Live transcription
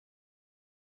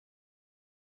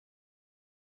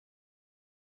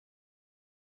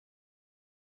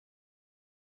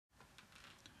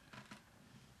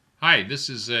Hi, this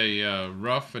is a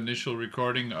rough initial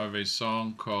recording of a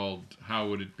song called How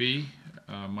Would It Be?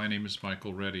 My name is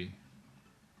Michael Reddy.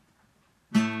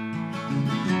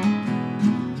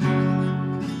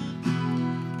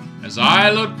 As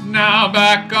I look now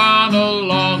back on a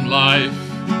long life,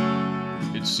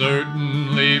 it's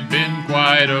certainly been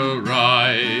quite a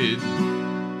ride.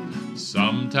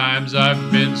 Sometimes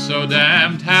I've been so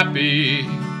damned happy,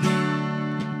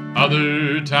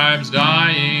 other times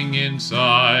dying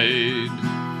inside.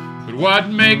 But what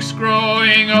makes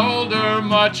growing older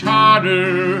much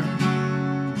harder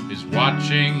is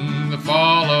watching the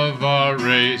fall of our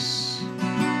race.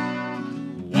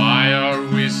 Why are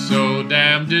we so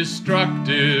damn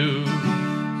destructive,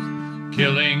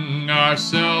 killing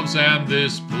ourselves and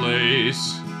this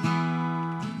place?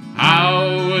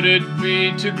 How would it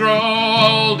be to grow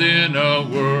old in a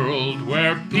world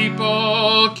where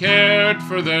people cared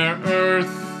for their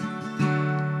earth?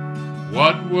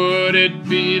 What would it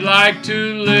be like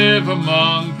to live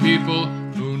among people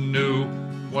who knew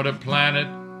what a planet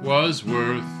was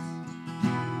worth?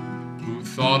 Who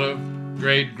thought of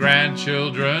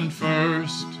great-grandchildren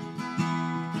first?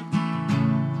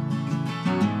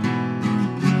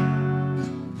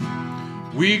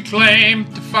 We claim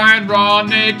to find raw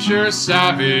nature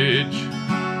savage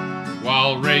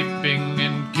while raping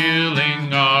and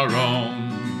killing our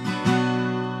own.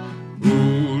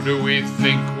 Who do we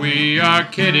think we are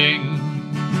kidding?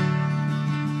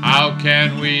 How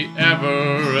can we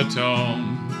ever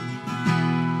atone?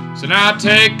 So now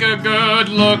take a good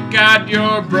look at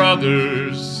your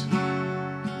brothers.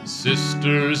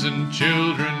 Sisters and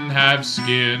children have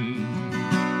skin.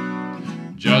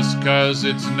 Just 'cause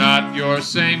it's not your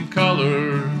same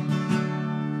color,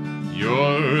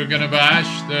 you're gonna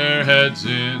bash their heads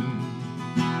in.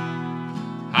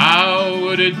 How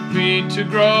would it be to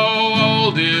grow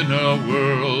old in a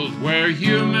world where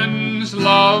humans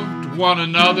loved one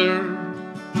another?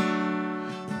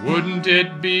 Wouldn't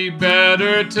it be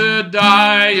better to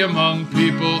die among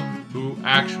people who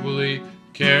actually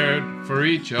cared for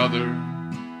each other?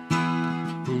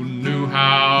 Who knew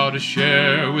how to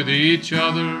share with each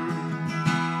other?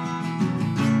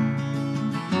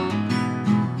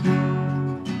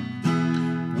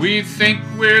 We think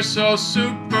we're so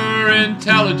super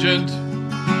intelligent,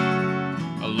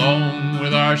 alone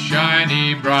with our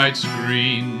shiny bright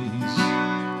screens,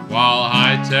 while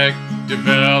high-tech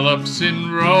develops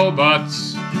in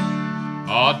robots,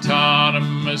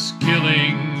 autonomous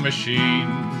killing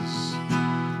machines.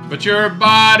 But your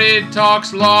body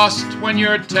talks lost when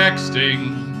you're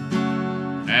texting,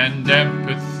 and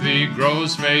empathy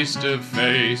grows face to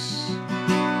face.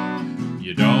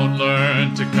 You don't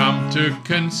learn to come to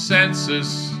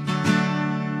consensus,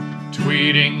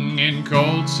 tweeting in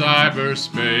cold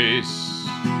cyberspace.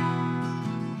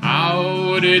 How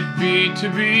would it be to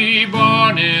be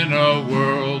born in a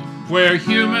world where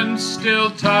humans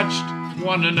still touched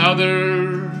one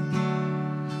another?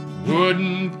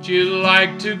 Wouldn't you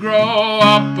like to grow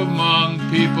up among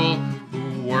people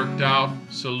who worked out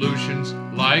solutions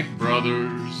like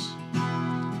brothers,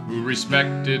 who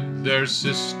respected their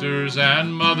sisters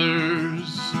and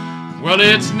mothers? Well,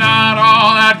 it's not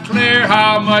all that clear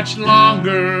how much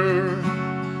longer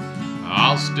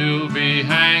I'll still be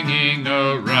hanging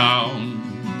around.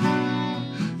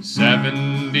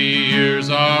 70 years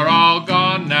are all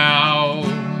gone now.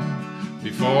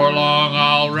 Before long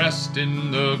I'll rest in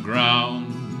the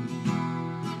ground.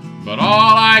 But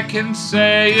all I can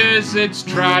say is it's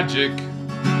tragic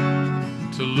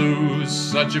to lose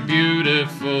such a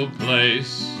beautiful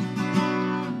place.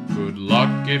 Good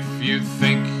luck if you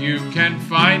think you can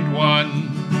find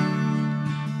one,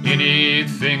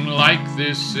 anything like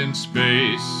this in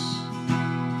space.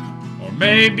 Or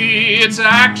maybe it's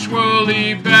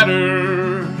actually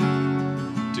better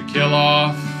to kill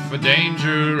off a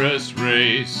dangerous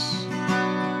race.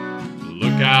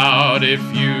 Look out if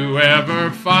you ever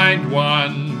find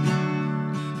one,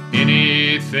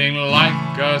 anything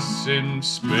like us in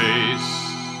space.